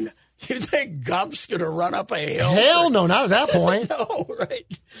run? You think Gump's going to run up a hill? Hell no, not at that point. No,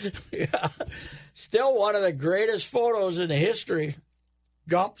 right? Yeah. Still one of the greatest photos in history.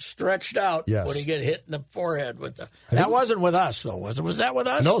 Gump stretched out when he get hit in the forehead with the. That wasn't with us though, was it? Was that with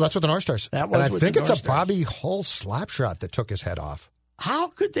us? No, that's with the North Stars. That was. And I think it's a Bobby Hull slap shot that took his head off. How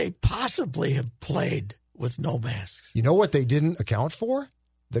could they possibly have played with no masks? You know what they didn't account for?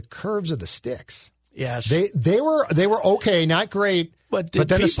 The curves of the sticks. Yes. They were okay, not great, but then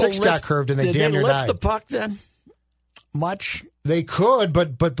the sticks got curved and they damn near died. Did they lift the puck then? Much? They could,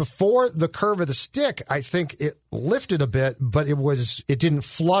 but before the curve of the stick, I think it lifted a bit, but it didn't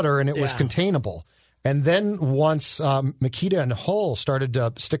flutter and it was containable. And then once Mikita and Hull started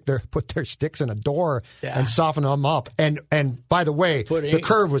to put their sticks in a door and soften them up, and by the way, the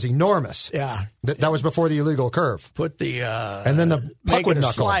curve was enormous. Yeah, that was before the illegal curve. Put the and then the puck would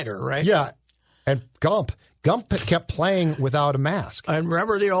knuckle. Slider, right? Yeah, and Gump kept playing without a mask. And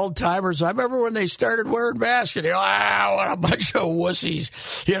remember the old timers? I remember when they started wearing masks. And what a bunch of wussies,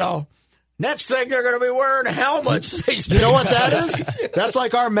 Next thing, they're going to be wearing helmets. You know what that is? That's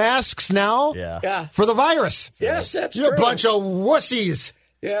like our masks now for the virus. Yes, that's You're true. a bunch of wussies.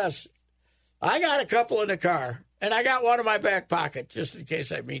 Yes. I got a couple in the car, and I got one in my back pocket just in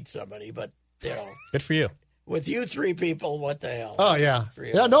case I meet somebody. But, Good for you. With you three people, what the hell? Oh, yeah.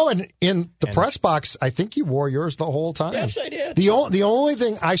 And in the press box, I think you wore yours the whole time. Yes, I did. The only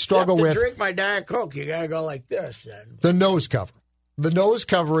thing I struggle with... to drink my Diet Coke, you got to go like this. Then. The nose cover. The nose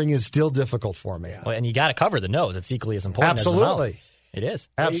covering is still difficult for me. Well, and you got to cover the nose. It's equally as important as the mouth. It is.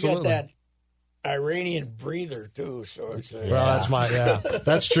 Absolutely. You got that Iranian breather, too. So it's that's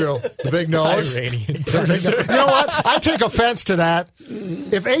that's true. The big nose. Iranian breather. You know what? I take offense to that.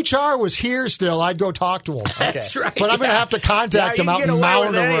 If HR was here still, I'd go talk to him. That's right. But I'm going to have to contact him out in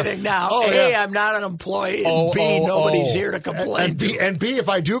Mountain. Anything now. I'm not an employee. And B, nobody's here to complain. And B, if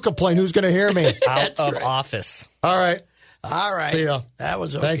I do complain, who's going to hear me? Out of office. All right. See ya. That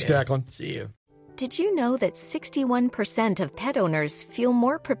was okay. Thanks, Declan. See you. Did you know that 61% of pet owners feel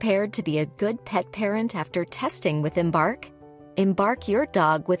more prepared to be a good pet parent after testing with Embark? Embark your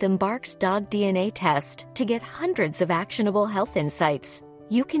dog with Embark's dog DNA test to get hundreds of actionable health insights.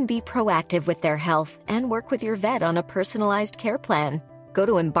 You can be proactive with their health and work with your vet on a personalized care plan. Go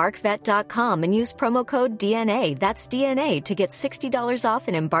to EmbarkVet.com and use promo code DNA, that's DNA, to get $60 off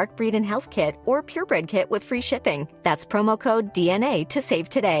an Embark Breed and Health Kit or Purebred Kit with free shipping. That's promo code DNA to save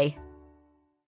today.